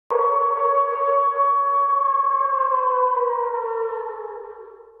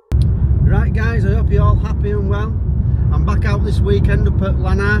you're all happy and well. I'm back out this weekend up at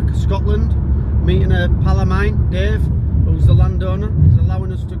Lanark, Scotland, meeting a pal of mine, Dave, who's the landowner. He's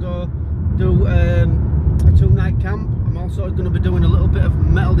allowing us to go do a 2-night camp. I'm also going to be doing a little bit of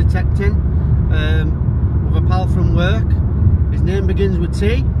metal detecting with a pal from work. His name begins with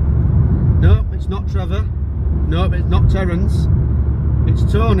T. No, it's not Trevor. No, it's not Terence. It's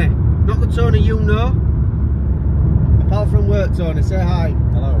Tony. Not the Tony you know. A pal from work, Tony. Say hi.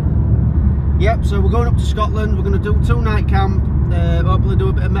 Hello. Yep, so we're going up to Scotland. We're going to do a 2-night camp. Hopefully do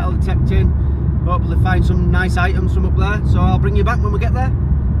a bit of metal detecting. Hopefully find some nice items from up there. So I'll bring you back when we get there.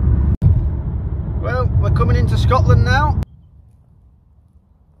 Well, we're coming into Scotland now.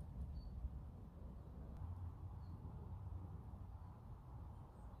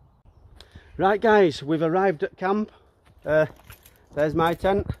 Right guys, we've arrived at camp. There's my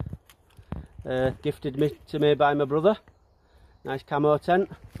tent, gifted to me by my brother. Nice camo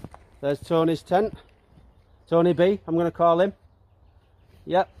tent. There's Tony's tent. Tony B, I'm going to call him.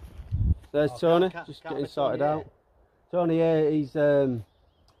 Yep. There's Tony, just getting sorted out. Tony A, he's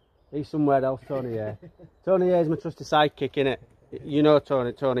somewhere else, Tony A. Tony A is my trusty sidekick, innit? You know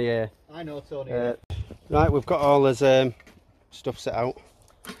Tony A. I know Tony A. Right, we've got all his stuff set out.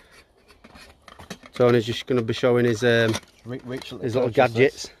 Tony's just going to be showing his little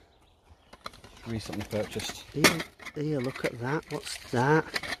gadgets. Recently purchased. Here, look at that. What's that?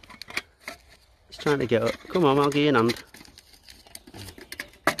 He's trying to get up. Come on, I'll give you an hand.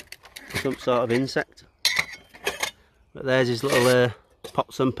 Some sort of insect. But there's his little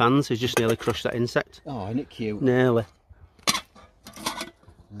pots and pans. He's just nearly crushed that insect. Oh, isn't it cute? Nearly.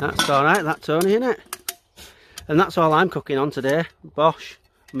 That's alright, that Tony, isn't it? And that's all I'm cooking on today. Bosch,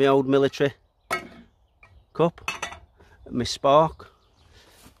 my old military cup, my spork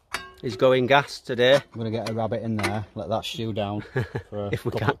is going gas today. I'm going to get a rabbit in there, let that stew down for a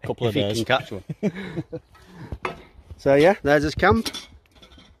couple of If days. you can catch one. So yeah, there's his camp.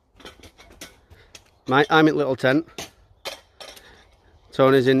 I'm in little tent.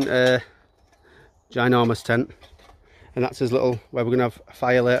 Tony's in ginormous tent. And that's his little, where we're going to have a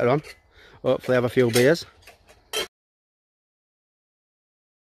fire later on. Hopefully have a few beers.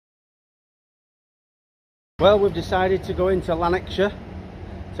 Well, we've decided to go into Lanarkshire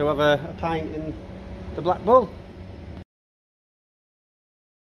to have a pint in the Black Bull.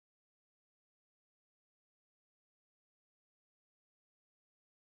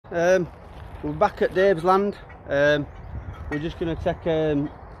 We're back at Dave's land. We're just going to take a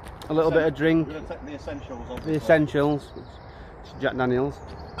little bit of drink. We're going to take the essentials. The essentials, it's Jack Daniels.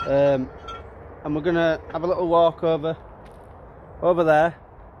 And we're going to have a little walk over there.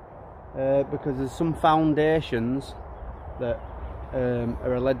 Because there's some foundations that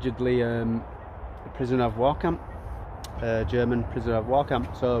are allegedly a prisoner of war camp, German prisoner of war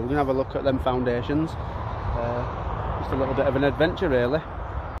camp. So we're going to have a look at them foundations. Just a little bit of an adventure really.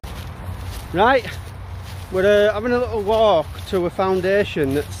 Right, we're having a little walk to a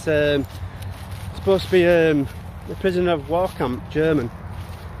foundation that's supposed to be a prisoner of war camp, German.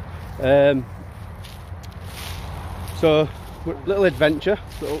 So little adventure,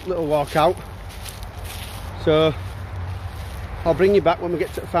 little walk out. So I'll bring you back when we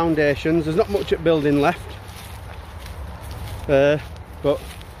get to the foundations. There's not much at building left, but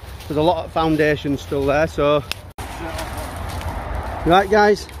there's a lot of foundations still there. So right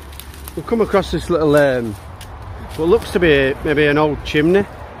guys, we've come across this little what looks to be maybe an old chimney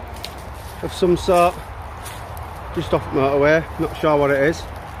of some sort just off the motorway. Not sure what it is.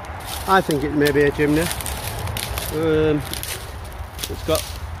 I think it may be a chimney. It's got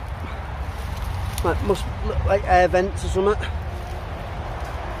must look like air vents or something.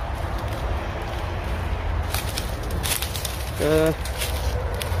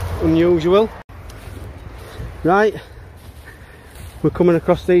 Unusual. Right, we're coming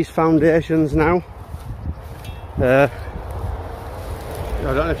across these foundations now. I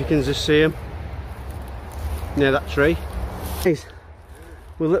don't know if you can just see them near that tree.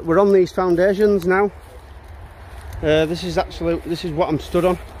 We're on these foundations now. This is what I'm stood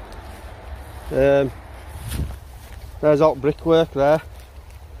on. There's all brickwork there,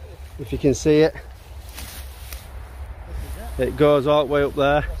 if you can see it. It goes all the way up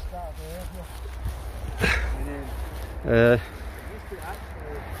there.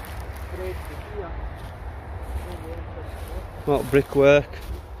 All brickwork.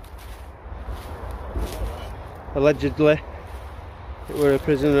 Allegedly, it were a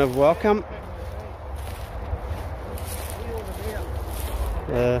prisoner of war camp.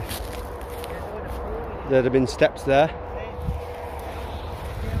 There'd have been steps there.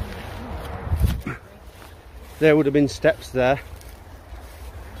 There would have been steps there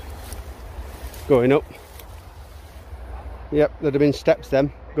going up. Yep, there'd have been steps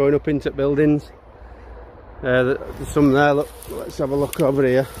then going up into buildings. There's some there, look. Let's have a look over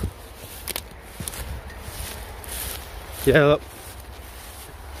here. Yeah, look.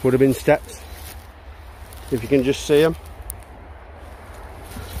 Would have been steps. If you can just see them.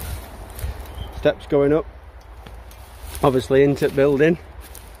 Steps going up. Obviously into the building.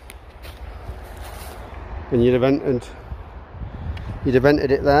 And you'd have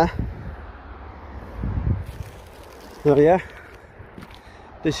entered it there. Oh yeah.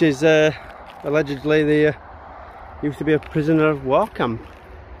 This is allegedly the used to be a prisoner of war camp.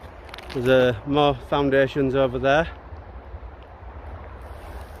 There's more foundations over there,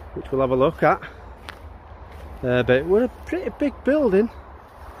 which we'll have a look at. But we're a pretty big building.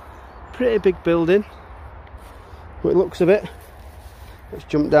 Pretty big building. But it looks a bit. Let's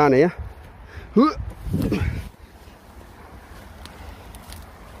jump down here.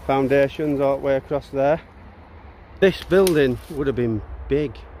 Foundations all the way across there. This building would have been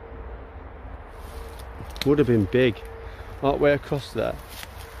big. Would have been big. All the way across there.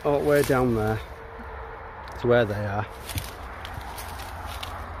 All the way down there to where they are.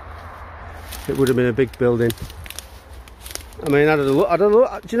 It would have been a big building. I mean, do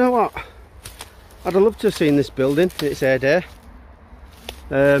you know what? I'd have loved to have seen this building in its heyday.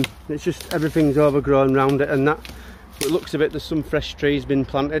 It's just everything's overgrown round it and that. It looks a bit, there's some fresh trees been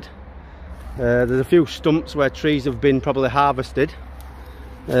planted. There's a few stumps where trees have been probably harvested.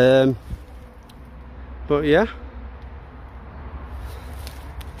 But yeah.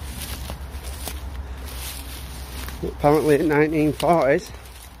 Apparently in the 1940s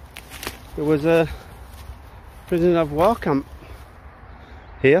there was a prisoner of war camp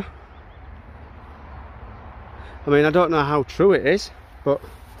here. I mean, I don't know how true it is, but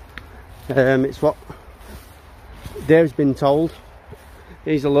it's what Dave's been told.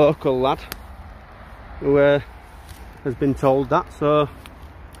 He's a local lad who has been told that, so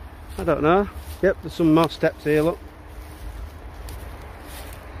I don't know. Yep, there's some more steps here, look.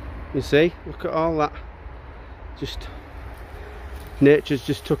 You see, look at all that. Just nature's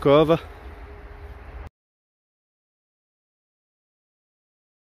just took over.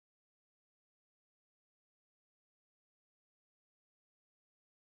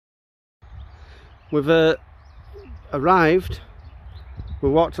 We've arrived. We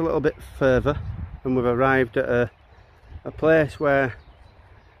walked a little bit further and we've arrived at a place where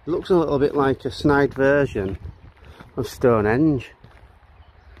it looks a little bit like a snide version of Stonehenge.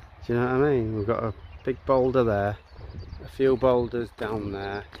 Do you know what I mean? We've got a big boulder there, a few boulders down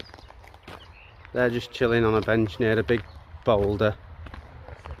there. They're just chilling on a bench near a big boulder.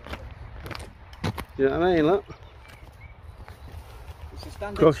 Do you know what I mean? Look. It's a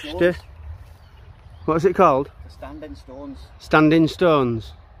standing Crushed stones. it. What's it called? The standing stones. Standing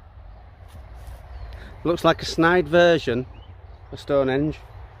stones. Looks like a snide version of Stonehenge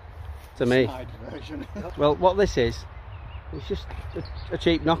to me. Snide version. Well, what this is, it's just a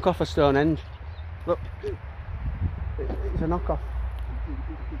cheap knockoff of Stonehenge. Look, it's a knockoff.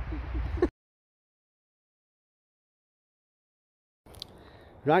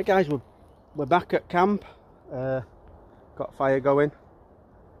 Right guys, we're back at camp. Got fire going.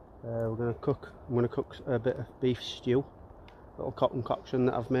 I'm gonna cook a bit of beef stew, little concoction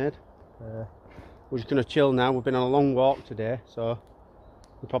that I've made. We're just gonna chill now. We've been on a long walk today, so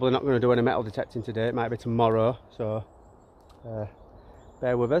we're probably not going to do any metal detecting today. It might be tomorrow, so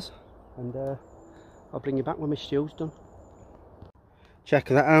bear with us, and I'll bring you back when my stew's done. Check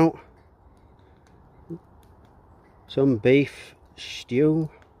that out. Some beef stew.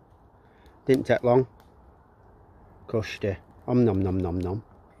 Didn't take long. Cushy. Nom nom nom nom nom.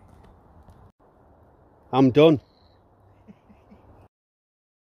 I'm done.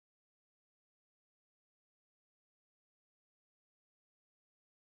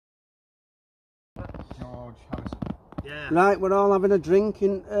 George Harrison. Yeah. Right, we're all having a drink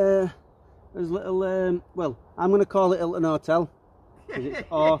in this little, well, I'm going to call it Hilton Hotel, because it's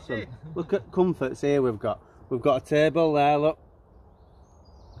awesome. Look at comforts here we've got. We've got a table there, look.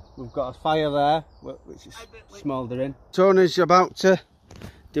 We've got a fire there, which is smouldering. Tony's about to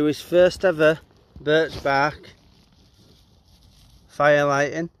do his first ever birch bark fire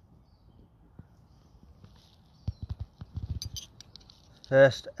lighting.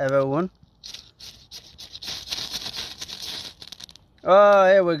 First ever one. Oh,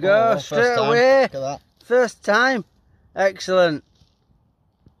 here we go, straight away. Look at that. First time. Excellent.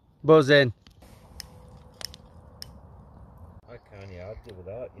 Buzzing. I can't argue with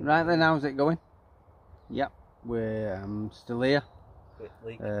that. Right then, how's it going? Yep, we're still here.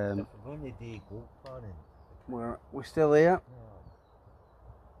 We're still here.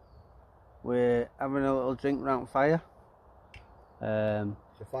 we're having a little drink round fire. The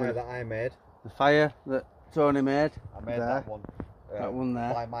fire that I made. The fire that Tony made. I made that one. That one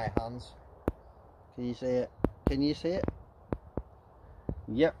there. By my hands. Can you see it? Can you see it?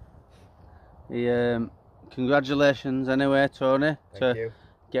 Yep. Congratulations anyway, Tony. Thank you.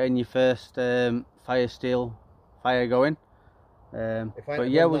 Getting your first fire steel fire going. If I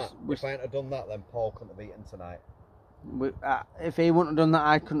hadn't have done that, then Paul couldn't have eaten tonight. If he wouldn't have done that,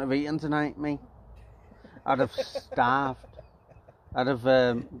 I couldn't have eaten tonight, me. I'd have starved. I'd have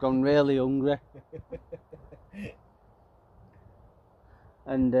gone really hungry.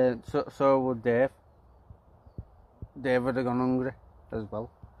 And so would Dave. Dave would have gone hungry as well.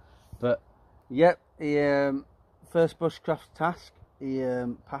 But, yep, he, first bushcraft task, he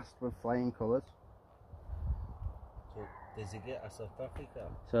passed with flying colours. So, does he get a certificate?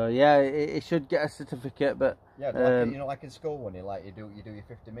 So, yeah, he should get a certificate, but... Yeah, like, you know, like in school when you do your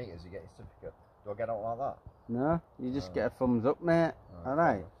 50 metres, you get your certificate. Do I get out like that? No, you just get a thumbs up, mate.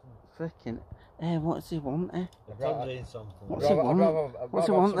 Alright. Freaking... Hey, what's he want, eh? Doing something. What's he want? What's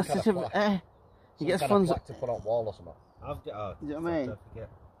he want? The certificate, he gets thumbs up. To put on wall or something. I've got a you know what I mean? certificate.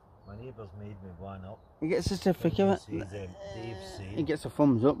 My neighbours made me one up. He gets a certificate. He gets a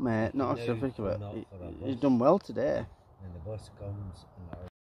thumbs up, mate, not a certificate. He's done well today. And the bus comes and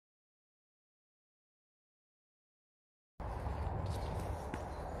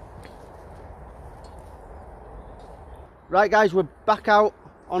Right guys, we're back out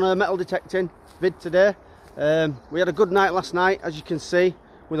on a metal detecting vid today. We had a good night last night, as you can see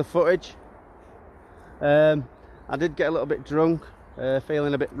with the footage. I did get a little bit drunk,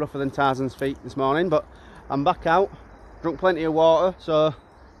 feeling a bit rougher than Tarzan's feet this morning, but I'm back out, drunk plenty of water, so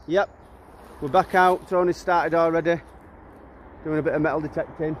yep, we're back out. Tony's started already, doing a bit of metal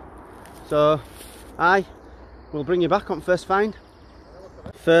detecting. So, we'll bring you back on first find.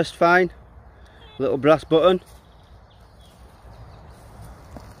 First find, little brass button.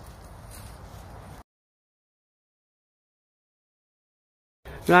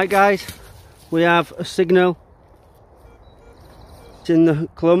 Right guys, we have a signal. It's in the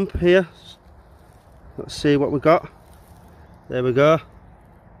clump here. Let's see what we got. There we go.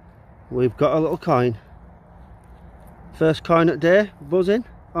 We've got a little coin. First coin of the day, buzzing.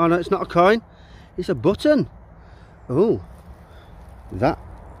 Oh no, it's not a coin, it's a button. Oh, that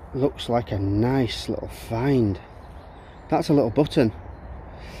looks like a nice little find. That's a little button.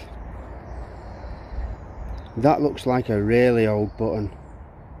 That looks like a really old button.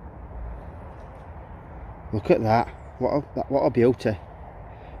 Look at that. What a beauty.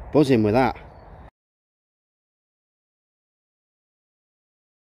 Buzzing with that.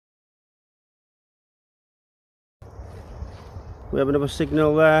 We have another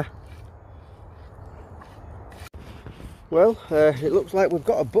signal there. Well, it looks like we've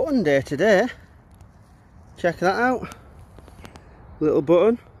got a button day today. Check that out. Little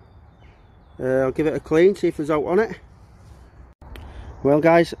button. I'll give it a clean, see if there's out on it. Well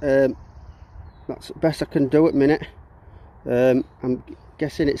guys, that's the best I can do at the minute. I'm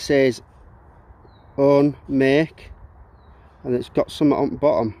guessing it says own make, and it's got something on the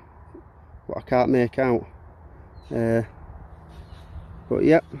bottom what I can't make out. But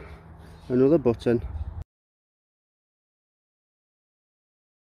yep, another button.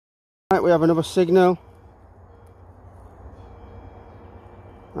 Right, we have another signal.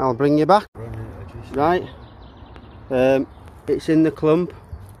 I'll bring you back. Right, it's in the clump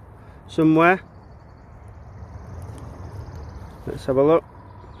somewhere. Let's have a look.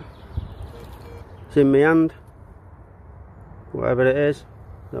 It's in my hand, whatever it is.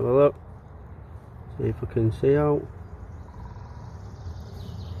 Let's have a look, see if I can see out.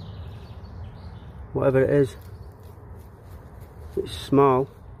 Whatever it is, it's small.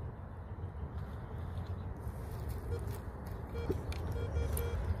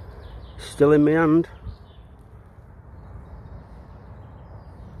 Still in my hand.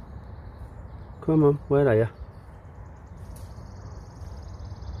 Come on, where are you?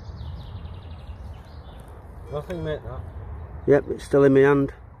 Nothing, mate, no. Yep, it's still in my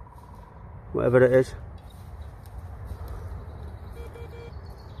hand. Whatever it is.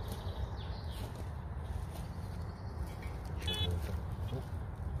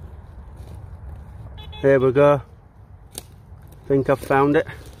 There we go. Think I've found it.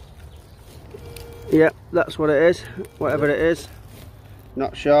 Yep, that's what it is. Whatever it is.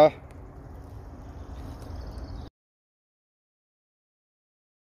 Not sure.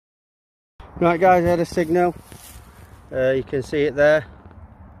 Right guys, I had a signal. You can see it there.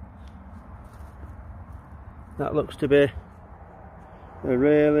 That looks to be a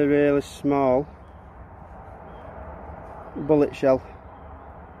really small bullet shell.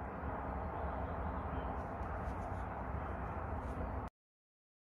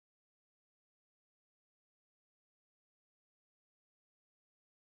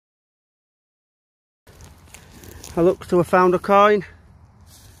 I looked till I found a coin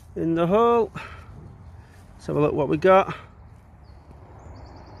in the hole. Let's have a look what we got.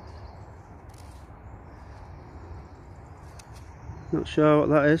 Not sure what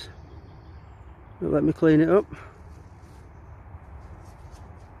that is. But let me clean it up.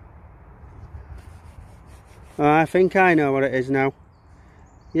 Oh, I think I know what it is now.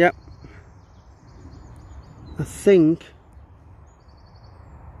 Yep. I think...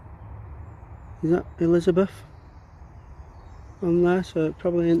 Is that Elizabeth on there? So it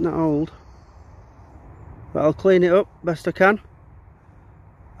probably ain't that old. But I'll clean it up best I can.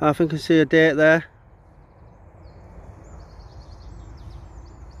 I think I see a date there.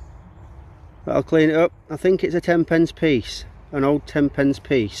 But I'll clean it up. I think it's a 10p piece. An old 10p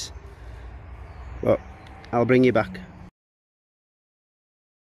piece. But I'll bring you back.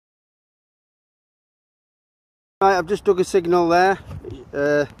 Right, I've just dug a signal there.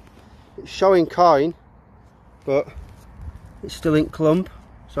 It's showing coin, but it's still in clump.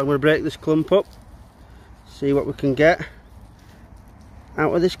 So I'm going to break this clump up. See what we can get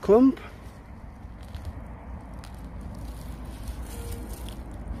out of this clump.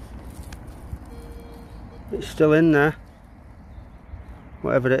 It's still in there,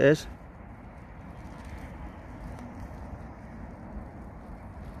 whatever it is.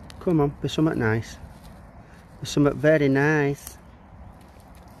 Come on, be something nice. Be something very nice.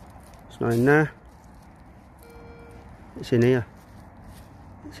 It's not in there. It's in here.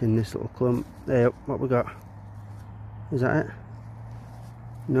 It's in this little clump. There, what we got? Is that it?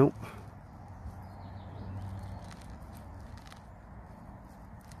 Nope.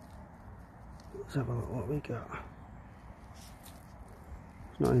 Let's have a look what we got.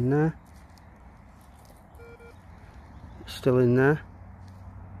 It's not in there. It's still in there.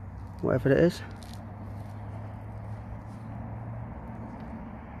 Whatever it is.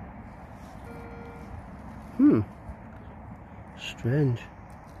 Strange.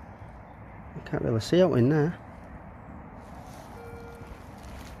 I can't really see out in there.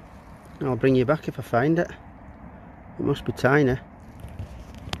 I'll bring you back if I find it. It must be tiny.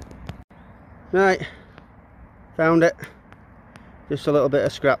 Right, found it. Just a little bit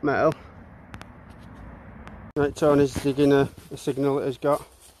of scrap metal. Right, Tony's digging a signal that he's got.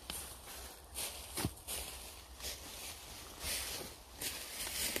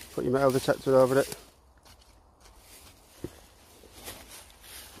 Put your metal detector over it.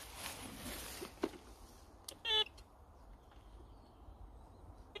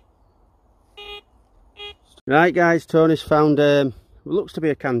 Right guys, Tony's found what looks to be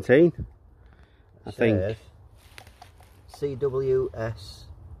a canteen. I think. CWS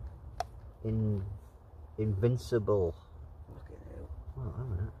Invincible. Oh,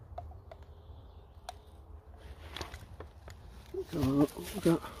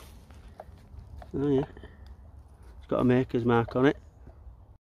 oh yeah. It's got a maker's mark on it.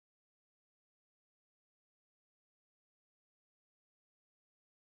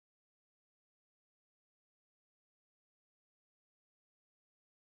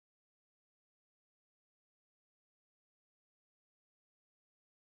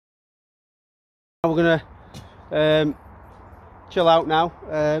 We're gonna chill out now.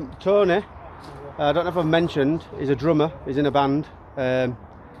 Tony, I don't know if I've mentioned, he's a drummer, he's in a band,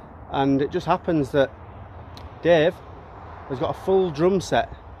 and it just happens that Dave has got a full drum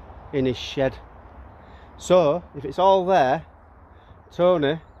set in his shed. So if it's all there,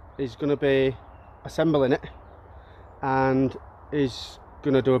 Tony is going to be assembling it and he's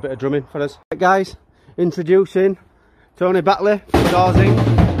going to do a bit of drumming for us. Right guys, introducing Tony Batley from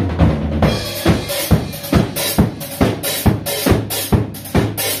Dawsing.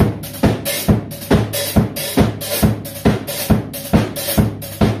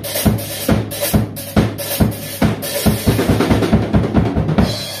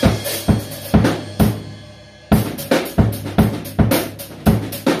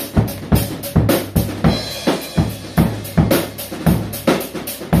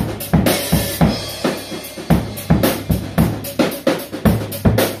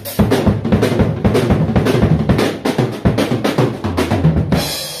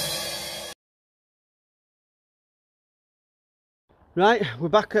 Right, we're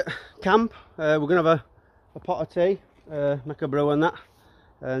back at camp. We're going to have a pot of tea, make a brew and that,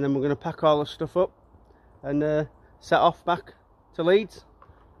 and then we're going to pack all the stuff up and set off back to Leeds.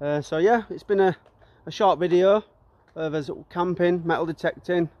 So yeah, it's been a short video of us camping, metal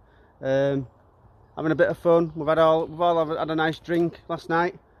detecting, having a bit of fun. We've all had a nice drink last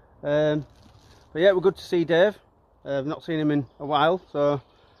night. But yeah, we're good to see Dave. I've not seen him in a while, so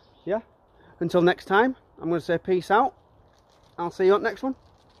yeah. Until next time, I'm going to say peace out. I'll see you on the next one.